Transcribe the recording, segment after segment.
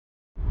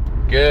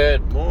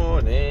Good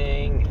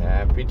morning,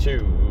 happy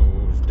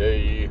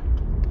Tuesday.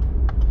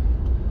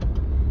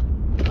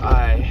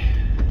 I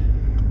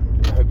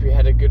hope you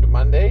had a good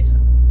Monday.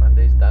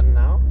 Monday's done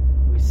now.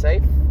 We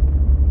safe?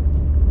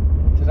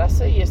 Did I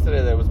say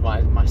yesterday that was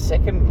my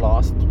second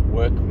last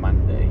work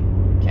Monday?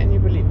 Can you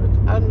believe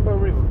it?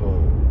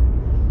 Unbelievable.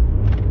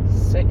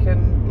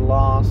 Second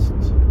last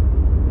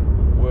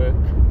work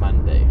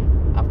Monday.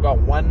 I've got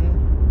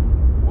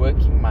one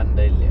working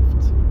Monday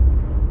left.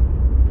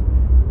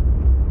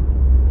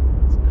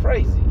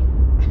 Crazy.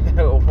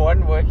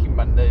 One working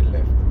Monday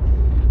left.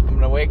 I'm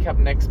gonna wake up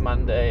next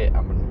Monday.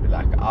 I'm gonna be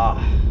like,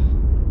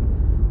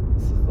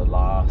 this is the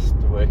last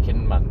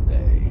working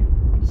Monday.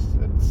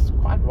 It's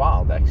quite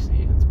wild,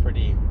 actually. It's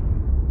pretty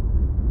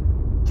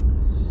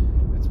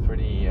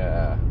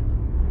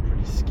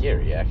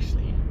scary,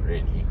 actually.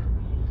 Really.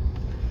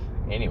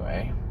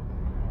 Anyway,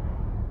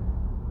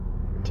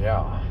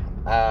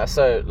 yeah.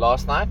 So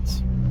last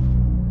night,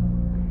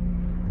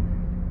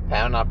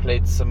 Pam and I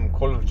played some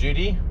Call of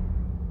Duty.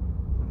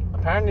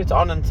 Apparently it's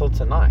on until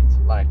tonight.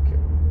 Like,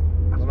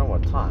 I don't know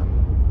what time.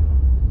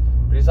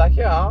 But he's like,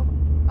 yeah,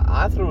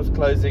 I thought it was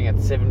closing at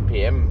 7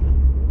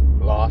 p.m.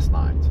 last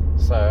night.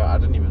 So I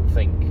didn't even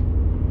think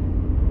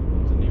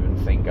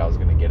I was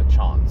going to get a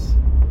chance.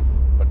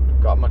 But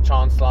got my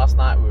chance last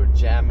night. We were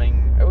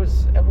jamming. It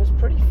was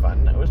pretty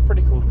fun. It was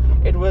pretty cool.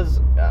 It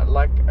was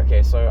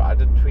okay, so I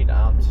did tweet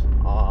out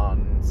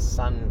on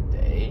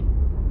Sunday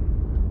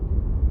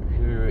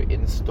who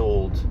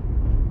installed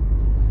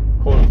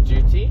Call of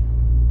Duty.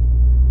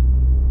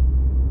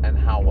 And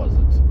how was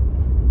it?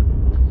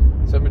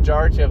 So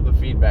majority of the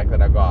feedback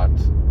that I got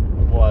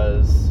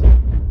was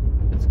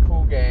it's a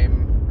cool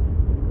game,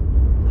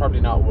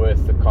 probably not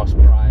worth the cost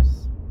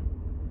price,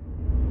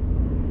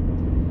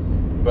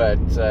 but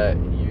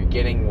you're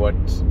getting what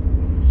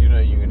you know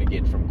you're going to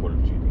get from Call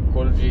of Duty.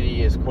 Call of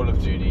Duty is Call of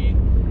Duty,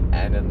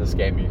 and in this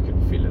game you can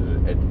feel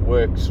it. It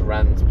works,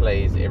 runs,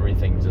 plays,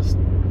 everything just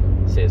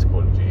says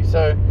Call of Duty.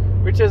 So,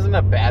 which isn't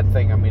a bad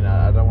thing. I mean,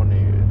 I don't want to,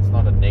 it's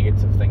not a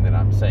negative thing that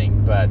I'm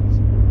saying, but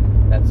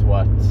that's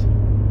what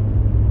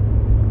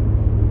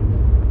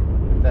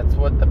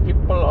the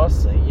people are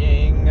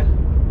saying,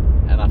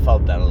 and I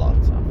felt that a lot.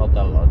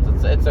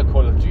 It's a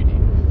Call of Duty,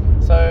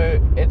 so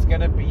it's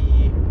gonna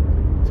be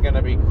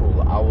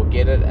cool. I will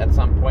get it at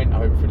some point.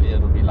 Hopefully,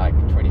 it'll be like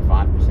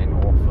 25%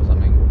 off or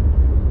something.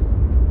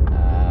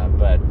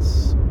 But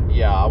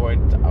yeah, I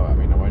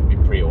won't be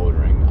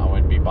pre-ordering. I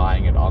won't be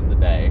buying it on the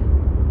day.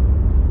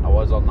 I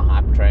was on the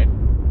hype train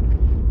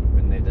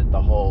when they did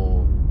the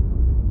whole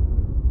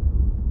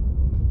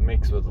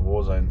mix with the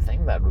Warzone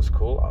thing. That was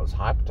cool. I was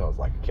hyped. I was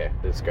like, okay,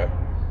 let's go,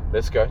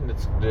 let's do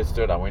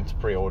it. I went to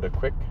pre-order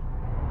quick.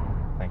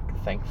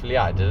 Thankfully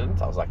I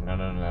didn't. I was like, no,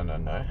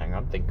 hang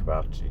on, think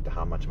about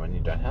how much money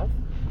you don't have.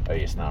 Oh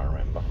yes, now I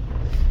remember.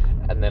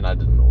 And then I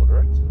didn't order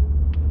it.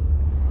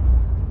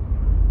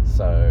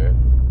 So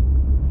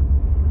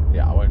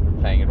yeah, I won't be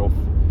playing it off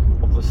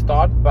the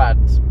start, but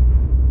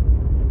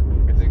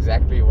it's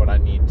exactly what I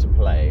need to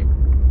play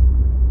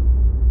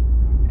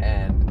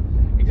and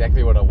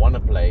exactly what I want to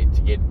play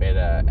to get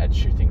better at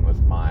shooting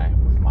with my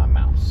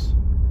mouse.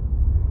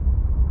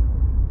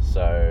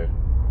 So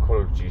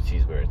Call of Duty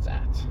is where it's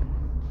at,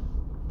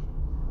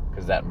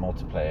 because that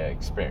multiplayer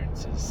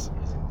experience is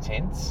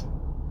intense,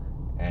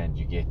 and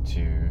you get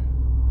to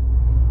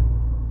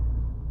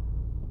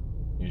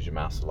use your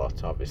mouse a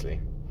lot, obviously.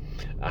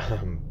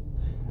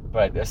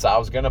 But so I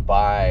was gonna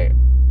buy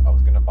Call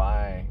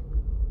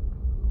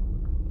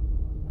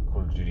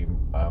of Duty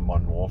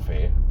Modern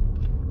Warfare.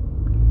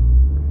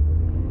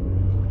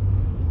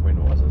 When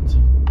was it?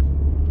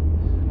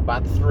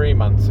 About 3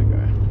 months ago.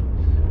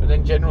 But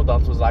then General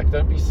Dot was like,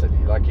 don't be silly.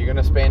 Like, you're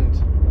gonna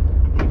spend,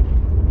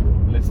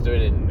 let's do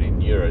it in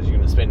euros. You're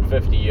gonna spend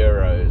 50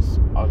 euros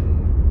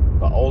on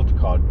the old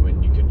COD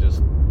when you could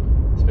just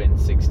spend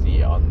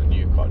 60 on the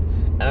new COD.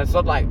 And it's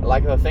not like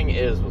the thing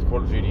is with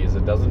Call of Duty is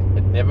it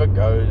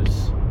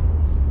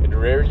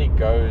rarely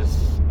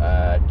goes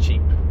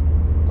cheap.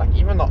 Like,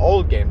 even the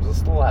old games are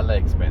still hella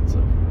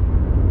expensive.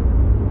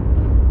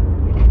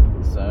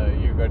 So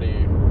you got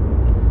to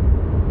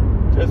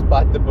just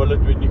bite the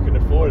bullet when you can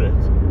afford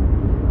it.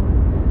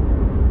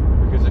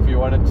 Because if you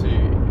wanted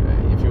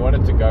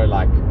to go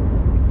like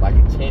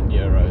 10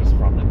 euros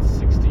from its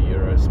 60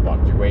 euro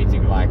spot, you're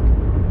waiting like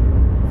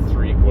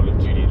 3 Call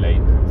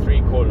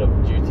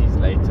of Duties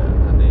later,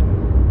 and then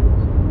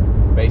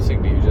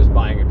basically you're just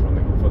buying it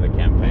for the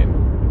campaign,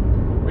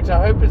 which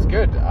I hope is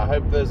good. I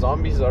hope the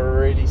zombies are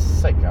really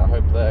sick. I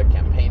hope the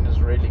campaign is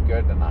really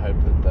good, and I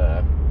hope that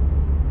the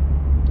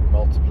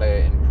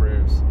multiplayer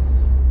improves.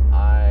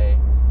 I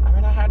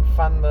had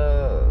fun.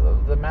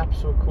 The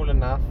maps were cool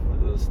enough.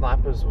 The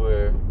snipers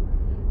were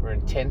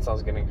intense. I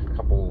was getting a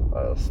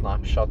couple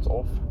snipe shots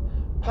off.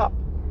 Pop,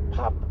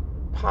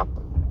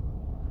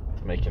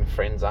 making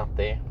friends out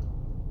there.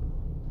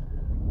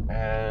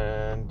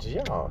 And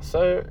yeah,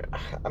 so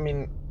I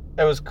mean,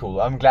 it was cool.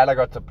 I'm glad I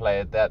got to play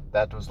it.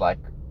 That was like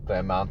the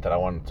amount that I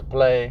wanted to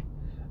play.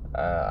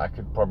 I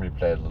could probably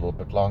play a little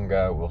bit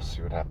longer. We'll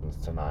see what happens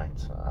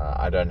tonight.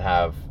 I don't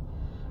have...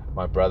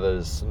 My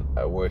brother's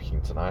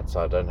working tonight, so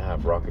I don't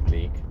have Rocket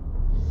League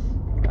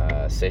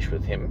sesh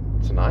with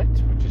him tonight,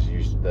 which is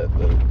usually the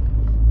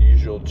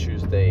usual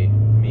Tuesday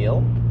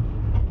meal.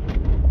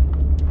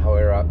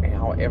 However,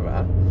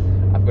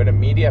 I've got a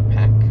media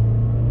pack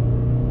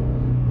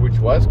which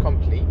was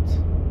complete.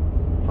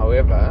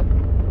 However,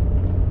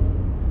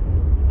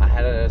 I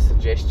had a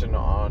suggestion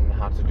on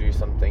how to do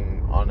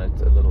something on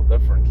it a little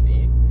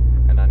differently,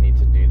 and I need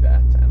to do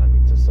that, and I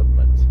need to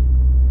submit.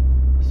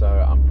 So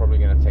I'm probably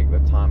going to take the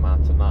time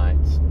out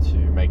tonight to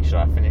make sure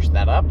I finish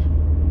that up,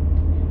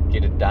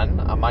 get it done.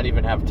 I might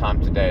even have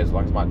time today as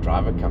long as my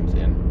driver comes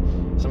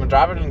in. So my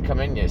driver didn't come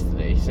in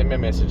yesterday. He sent me a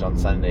message on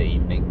Sunday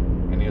evening,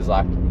 and he was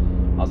like,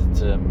 I was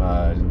to him,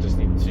 just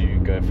need to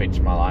go fetch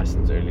my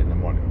license early in the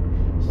morning.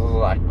 So I was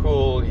like,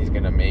 cool, he's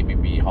going to maybe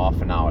be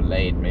half an hour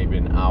late, maybe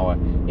an hour.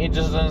 He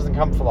just doesn't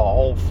come for the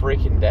whole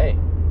freaking day.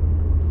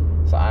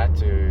 So I had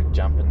to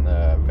jump in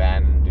the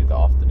van and do the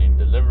afternoon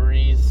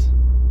deliveries,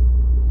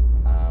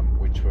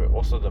 which were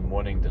also the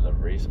morning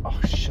deliveries. Oh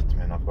shit,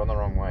 man, I've gone the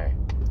wrong way.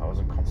 I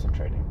wasn't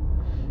concentrating.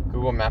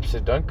 Google Maps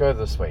said, don't go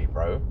this way,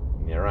 bro.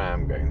 And here I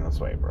am going this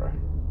way, bro.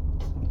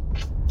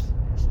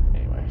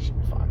 Anyway, should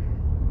be fine.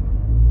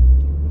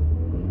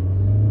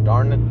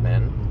 Darn it,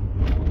 man.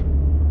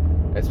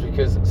 It's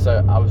because,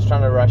 so I was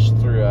trying to rush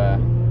through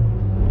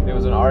there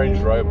was an orange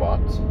robot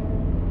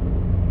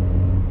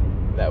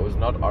that was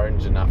not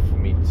orange enough for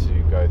me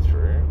to go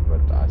through,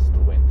 but I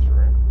still went through.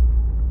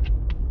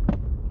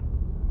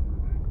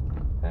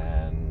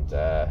 And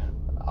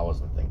I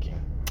wasn't thinking.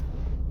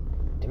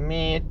 Damn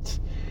it.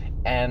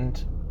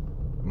 And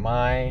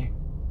my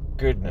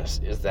goodness,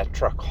 is that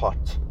truck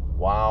hot.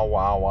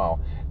 Wow.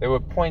 There were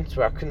points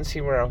where I couldn't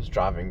see where I was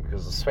driving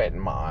because of the sweat in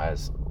my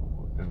eyes.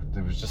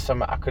 There was just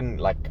some, I couldn't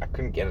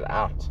get it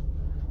out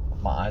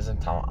of my eyes in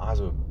time. My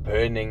eyes were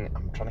burning.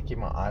 I'm trying to keep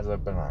my eyes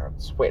open. I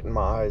got sweat in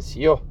my eyes.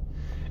 Yo,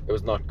 it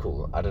was not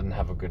cool. I didn't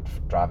have a good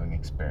driving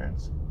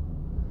experience.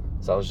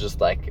 So I was just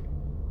like,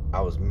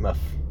 I was miff.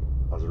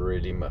 I was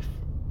really miff.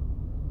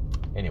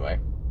 Anyway,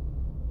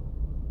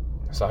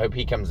 so I hope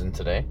he comes in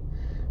today,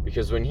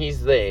 because when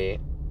he's there,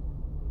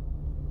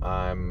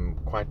 I'm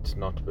quite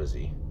not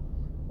busy,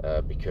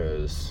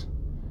 because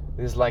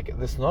there's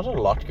not a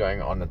lot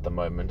going on at the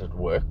moment at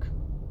work,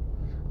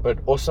 but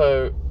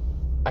also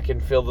I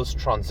can feel this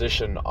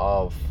transition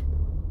of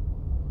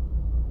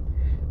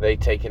they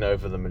taking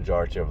over the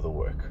majority of the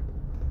work.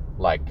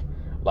 Like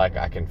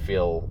I'm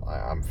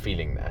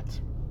feeling that.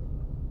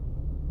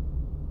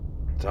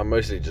 So I'm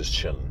mostly just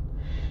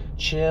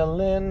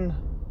chilling,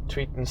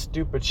 tweeting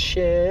stupid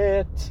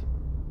shit.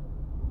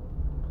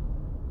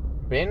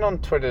 Being on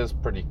Twitter is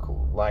pretty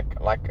cool.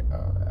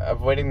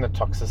 Avoiding the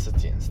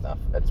toxicity and stuff.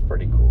 It's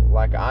pretty cool.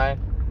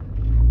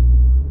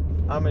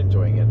 I'm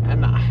enjoying it,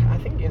 and I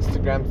think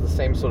Instagram's the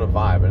same sort of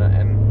vibe.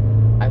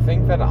 And I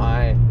think that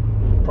I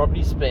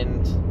probably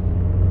spend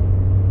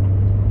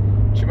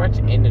too much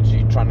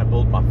energy trying to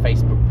build my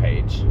Facebook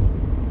page,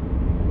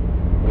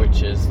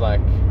 which is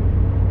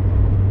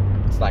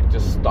it's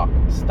just stuck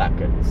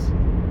at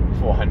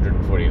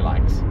 440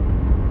 likes.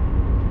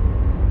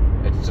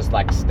 It's just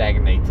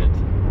stagnated.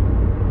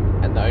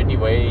 And the only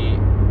way,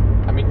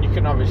 I mean, you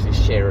can obviously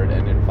share it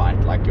and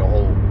invite your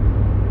whole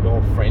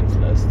friends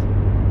list,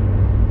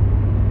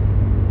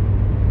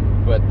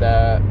 but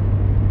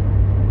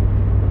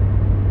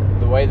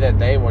the way that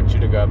they want you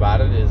to go about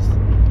it is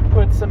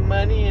put some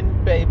money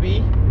in,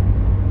 baby.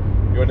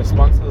 You want to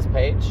sponsor this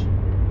page?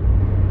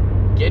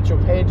 Get your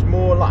page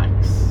more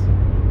likes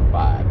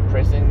by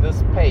pressing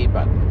this pay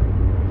button.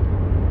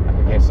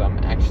 Okay, so I'm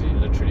actually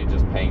literally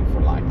just paying for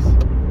likes.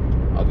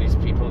 Are these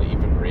people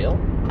even real?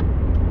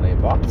 Are they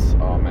bots?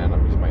 Oh man,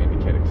 I'm using my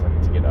indicator because I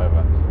need to get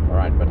over.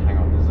 Alright, but hang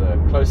on, there's a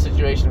close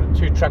situation with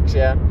 2 trucks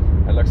here.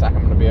 It looks like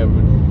I'm going to be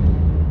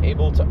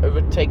able to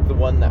overtake the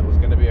one that was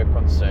going to be a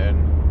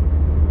concern,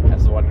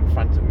 as the one in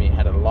front of me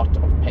had a lot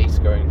of pace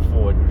going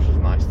forward, which was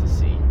nice to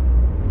see.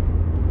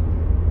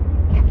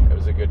 It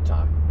was a good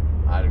time.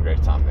 I had a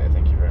great time there,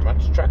 thank you very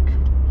much, truck.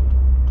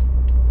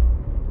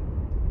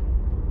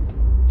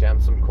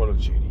 Jammed some Call of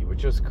Duty,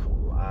 which was cool.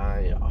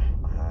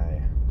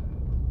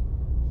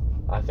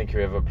 I think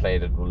whoever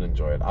played it will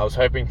enjoy it. I was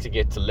hoping to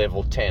get to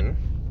level 10.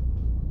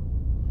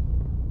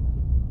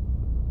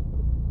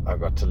 I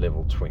got to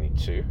level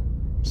 22,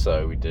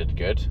 so we did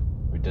good.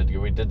 We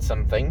did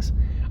some things.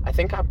 I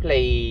think I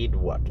played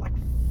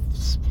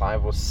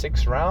 5 or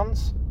 6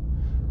 rounds.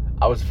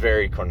 I was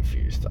very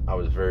confused. I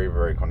was very,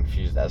 very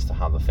confused as to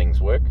how the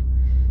things work.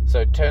 So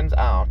it turns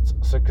out,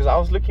 because I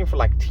was looking for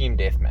team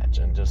deathmatch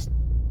and just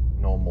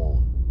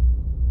normal.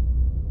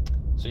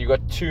 So you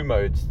got 2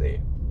 modes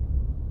there.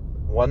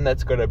 One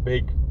that's got a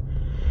big,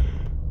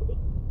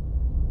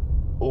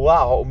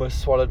 wow,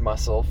 almost swallowed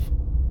myself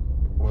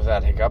with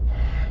that hiccup.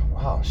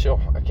 Wow, sure,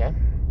 okay,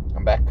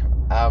 I'm back.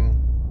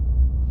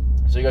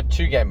 So you got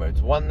 2 game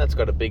modes. One that's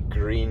got a big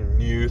green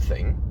new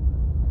thing,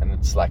 and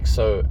it's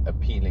so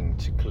appealing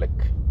to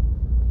click.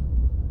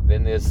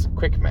 Then there's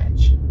quick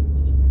match,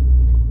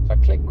 So I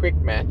click quick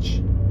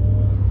match,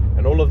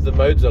 and all of the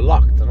modes are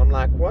locked, and I'm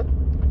like, what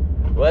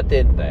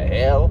in the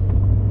hell?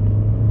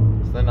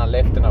 So then I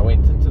left and I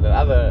went into the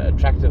other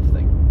attractive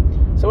thing.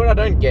 So what I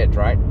don't get,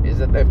 right, is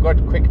that they've got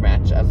quick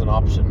match as an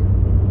option.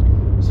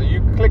 So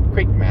you click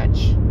quick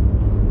match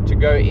to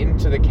go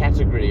into the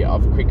category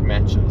of quick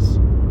matches,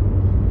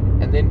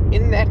 and then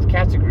in that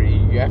category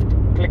you have to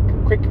click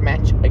quick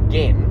match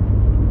again.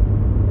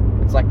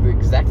 It's like the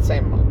exact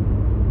same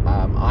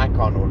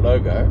icon or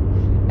logo,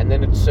 and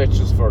then it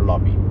searches for a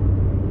lobby.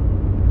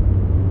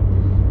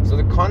 So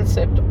the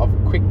concept of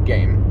quick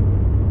game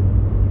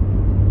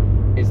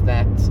is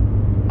that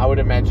I would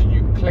imagine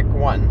you click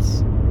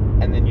once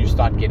and then you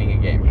start getting a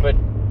game, but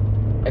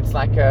it's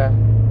like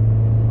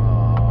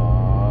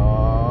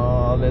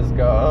let's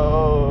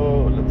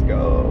go,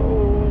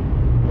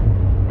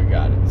 we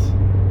got it.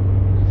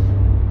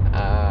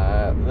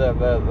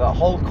 The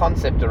whole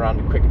concept around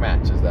a quick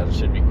match is that it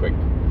should be quick,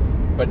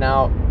 but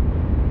now,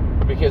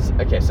 because,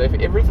 okay, so if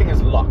everything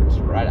is locked,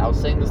 right, I was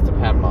saying this to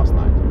Pam last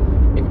night,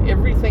 if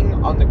everything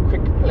on the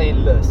quick play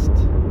list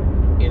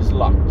is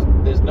locked,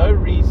 there's no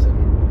reason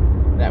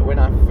that when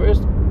I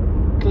first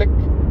click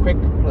quick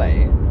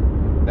play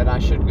that I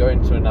should go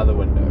into another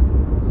window,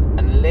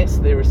 unless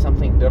there is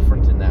something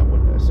different in that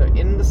window. So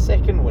in the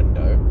second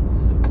window,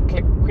 I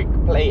click quick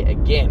play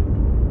again,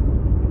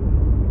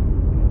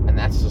 and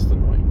that's just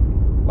annoying.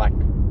 Like,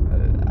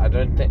 I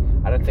don't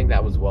think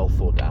that was well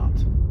thought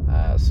out.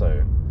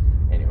 So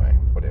anyway,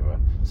 whatever.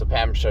 So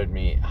Pam showed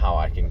me how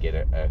I can get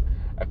a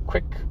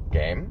quick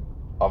game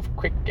by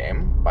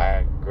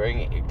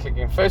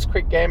clicking first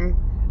quick game,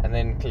 and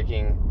then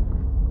clicking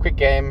quick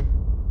game,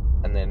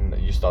 and then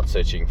you start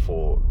searching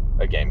for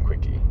a game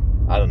quickly.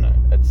 I don't know,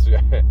 it's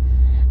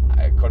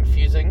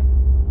confusing,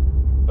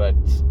 but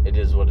it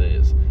is what it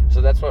is.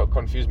 So that's what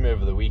confused me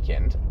over the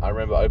weekend. I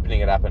remember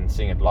opening it up and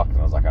seeing it locked, and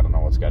I was like, I don't know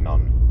what's going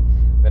on.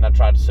 Then I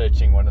tried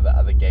searching one of the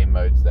other game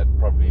modes that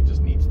probably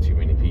just needs too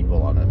many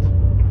people on it,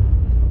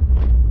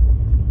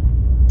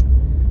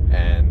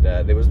 and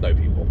there was no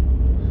people.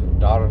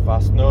 There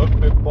was no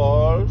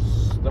people.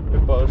 The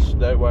people,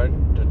 they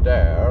weren't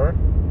there.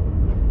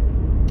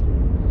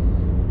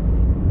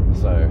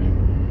 So,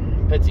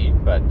 pity,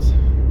 but it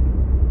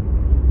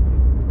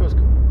was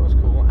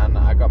cool. And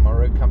I got my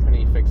Rogue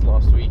Company fixed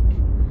last week.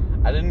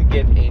 I didn't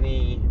get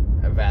any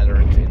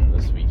Valorant in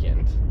this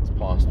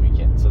past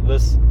weekend. So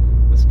this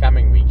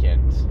coming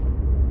weekend,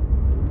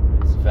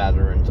 it's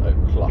Valorant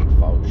O'Clock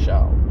for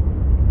show.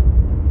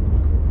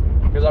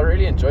 Because I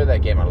really enjoy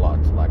that game a lot.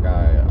 Like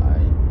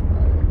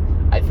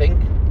I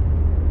think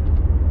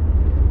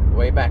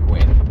way back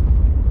when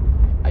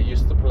I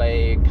used to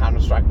play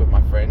Counter-Strike with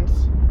my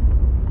friends.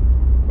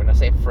 When I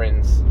say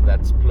friends,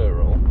 that's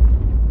plural,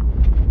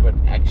 but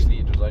actually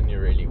it was only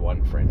really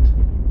one friend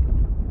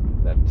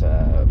that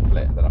I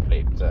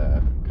played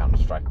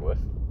Counter-Strike with.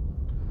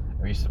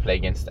 We used to play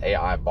against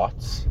AI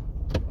bots,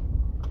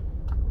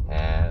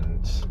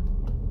 and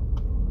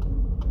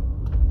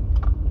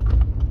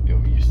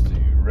we used to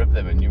rip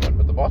them a new one,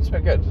 but the bots were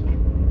good.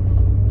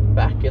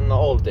 Back in the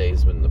old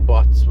days when the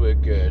bots were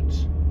good.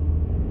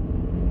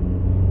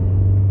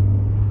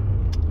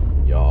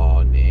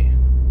 Yanni.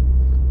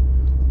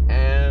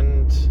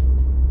 And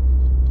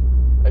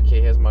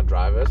okay, here's my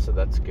driver, so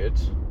that's good.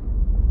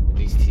 At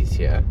least he's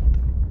here.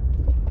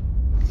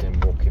 See him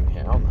walking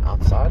here on the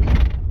outside.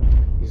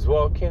 He's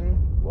walking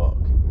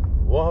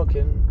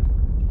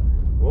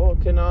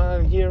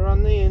on here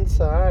on the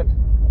inside.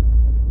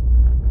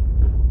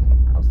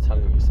 I was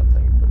telling you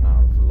something, but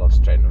now I've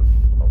lost train of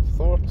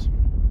thought.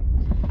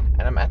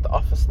 And I'm at the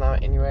office now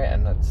anyway,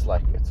 and it's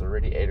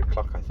already 8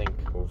 o'clock, I think,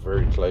 or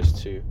very close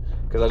to,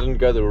 because I didn't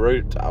go the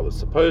route I was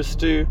supposed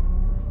to.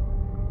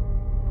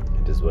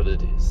 It is what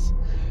it is.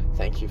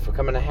 Thank you for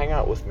coming to hang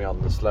out with me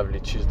on this lovely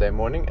Tuesday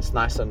morning. It's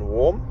nice and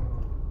warm,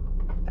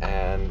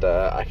 and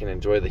I can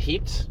enjoy the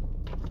heat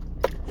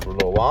for a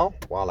little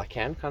while I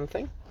can, kind of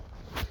thing.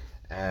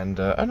 And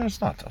oh no,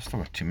 it's not. I've still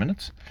got 2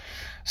 minutes.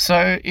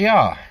 So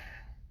yeah,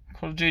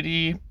 Call of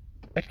Duty,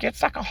 it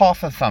gets like a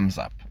half a thumbs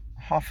up.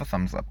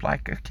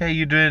 Like, okay,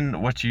 you're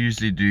doing what you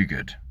usually do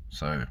good,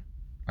 so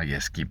I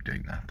guess keep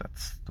doing that.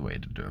 That's the way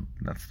to do it.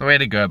 That's the way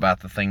to go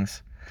about the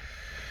things.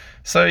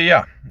 So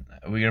yeah,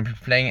 we're going to be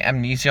playing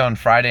Amnesia on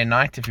Friday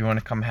night. If you want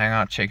to come hang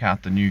out, check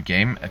out the new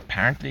game.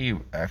 Apparently,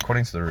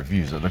 according to the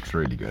reviews, it looks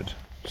really good.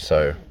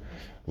 So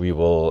we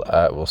will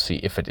we'll see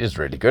if it is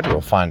really good.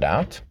 We'll find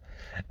out.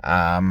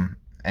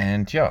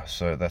 And yeah,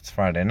 so that's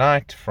Friday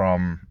night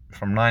from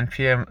 9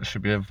 p.m. It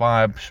should be a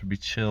vibe. Should be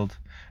chilled.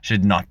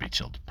 Should not be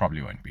chilled.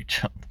 Probably won't be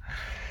chilled.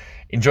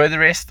 Enjoy the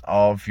rest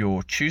of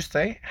your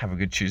Tuesday. Have a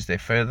good Tuesday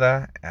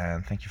further.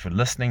 And thank you for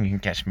listening. You can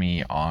catch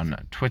me on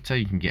Twitter.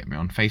 You can get me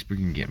on Facebook.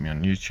 You can get me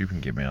on YouTube. You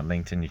can get me on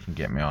LinkedIn. You can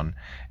get me on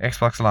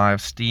Xbox Live,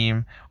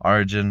 Steam,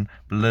 Origin,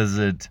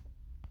 Blizzard,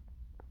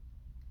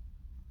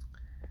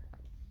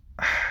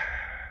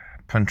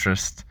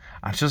 Pinterest.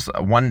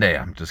 One day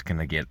I'm just going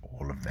to get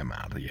all of them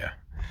out of here.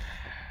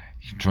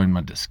 You can join my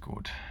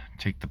Discord.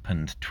 Check the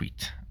pinned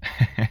tweet.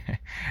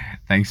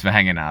 Thanks for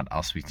hanging out.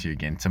 I'll speak to you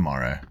again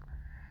tomorrow.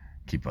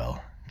 Keep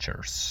well.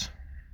 Cheers.